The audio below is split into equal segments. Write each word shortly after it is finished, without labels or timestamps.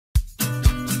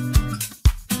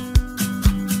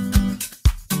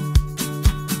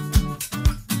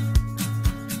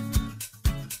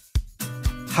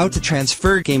How to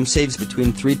transfer game saves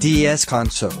between 3DS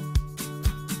console.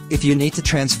 If you need to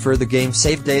transfer the game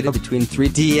save data between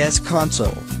 3DS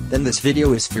console, then this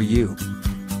video is for you.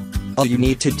 All you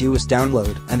need to do is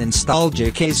download and install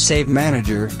JK's Save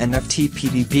Manager and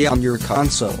FTPDB on your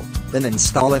console, then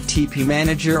install FTP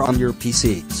Manager on your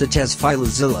PC, such as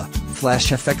FileZilla,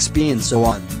 FlashFXB and so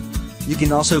on. You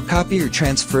can also copy or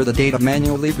transfer the data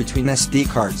manually between SD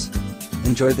cards.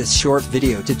 Enjoy this short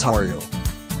video tutorial.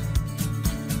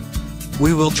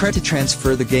 We will try to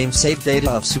transfer the game save data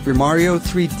of Super Mario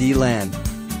 3D Land.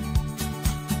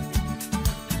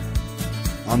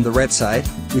 On the red side,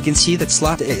 you can see that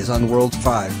slot A is on World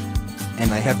 5.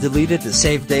 And I have deleted the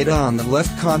save data on the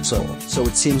left console, so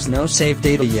it seems no save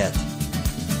data yet.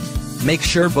 Make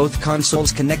sure both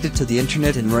consoles connected to the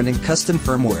internet and running custom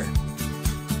firmware.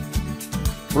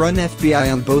 Run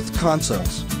FBI on both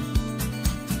consoles.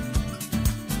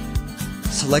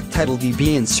 Select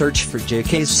TitleDB and search for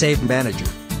JK's Save Manager.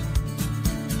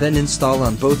 Then install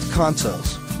on both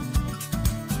consoles.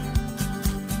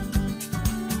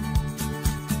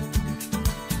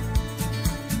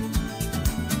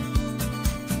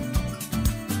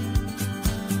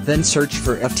 Then search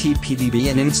for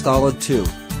FTPDB and install it too.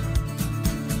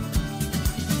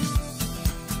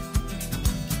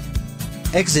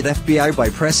 Exit FBI by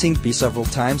pressing B several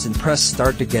times and press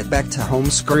start to get back to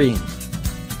home screen.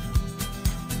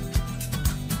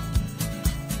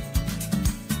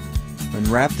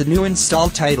 Unwrap the new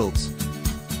installed titles.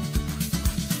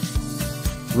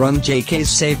 Run JK's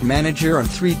Save Manager on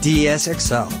 3DS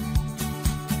XL.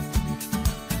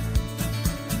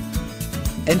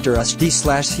 Enter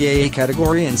SD/CAA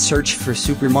category and search for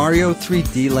Super Mario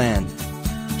 3D Land.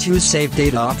 Choose Save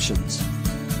Data options.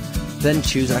 Then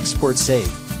choose Export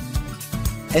Save.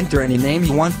 Enter any name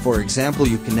you want, for example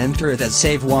you can enter it as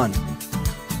Save1.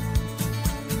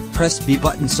 Press B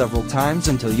button several times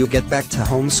until you get back to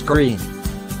home screen.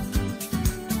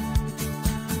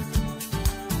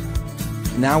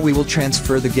 Now we will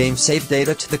transfer the game save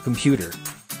data to the computer.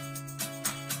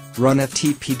 Run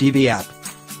FTPDB app.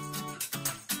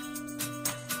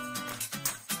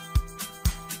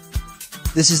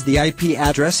 This is the IP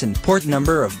address and port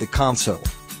number of the console.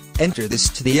 Enter this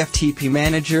to the FTP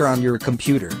Manager on your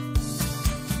computer.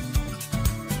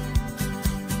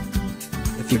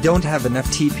 If you don't have an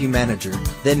FTP Manager,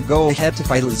 then go ahead to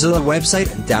FileZilla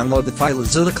website and download the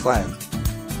FileZilla client.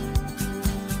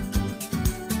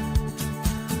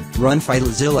 Run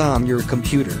FileZilla on your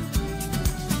computer.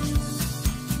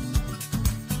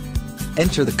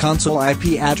 Enter the console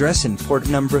IP address and port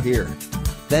number here.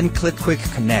 Then click Quick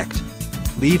Connect.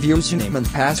 Leave username and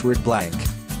password blank.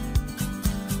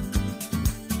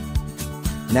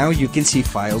 Now you can see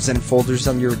files and folders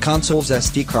on your console's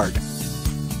SD card.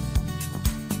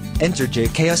 Enter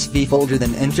JKSV folder,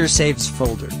 then enter Saves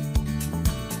folder.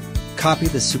 Copy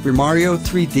the Super Mario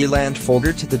 3D Land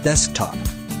folder to the desktop.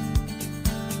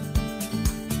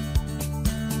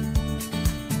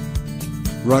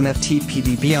 Run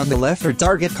FTPDB on the left or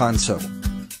target console.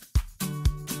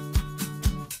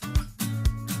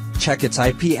 Check its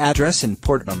IP address and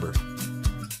port number.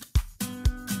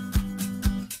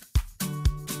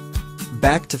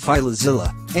 Back to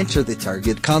FileZilla, enter the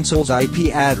target console's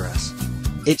IP address.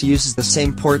 It uses the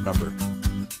same port number.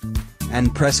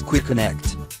 And press Quick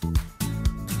Connect.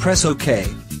 Press OK.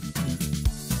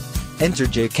 Enter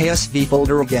JKSV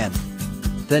folder again.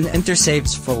 Then enter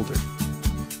Saves folder.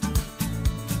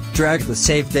 Drag the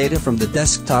save data from the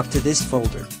desktop to this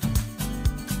folder.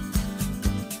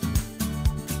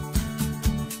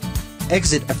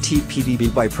 Exit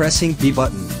FTPDB by pressing B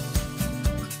button.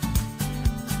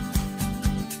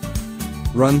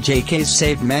 Run JK's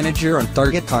Save Manager on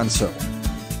target console.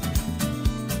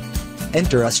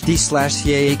 Enter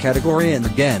SD/CAA category and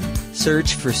again,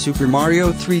 search for Super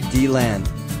Mario 3D Land.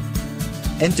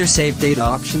 Enter Save Data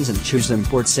options and choose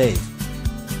Import Save.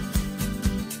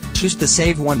 Choose the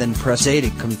save one, then press A to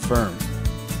confirm.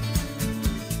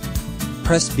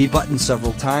 Press B button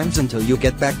several times until you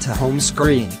get back to home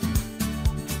screen.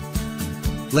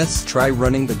 Let's try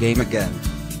running the game again.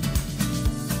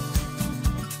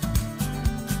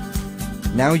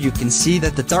 Now you can see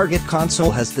that the target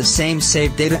console has the same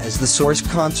save data as the source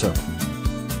console.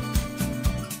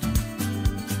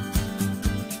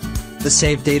 The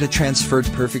save data transferred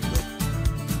perfectly.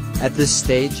 At this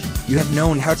stage, you have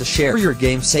known how to share your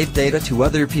game save data to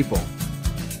other people.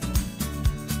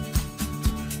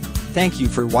 Thank you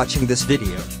for watching this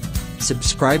video.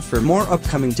 Subscribe for more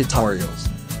upcoming tutorials.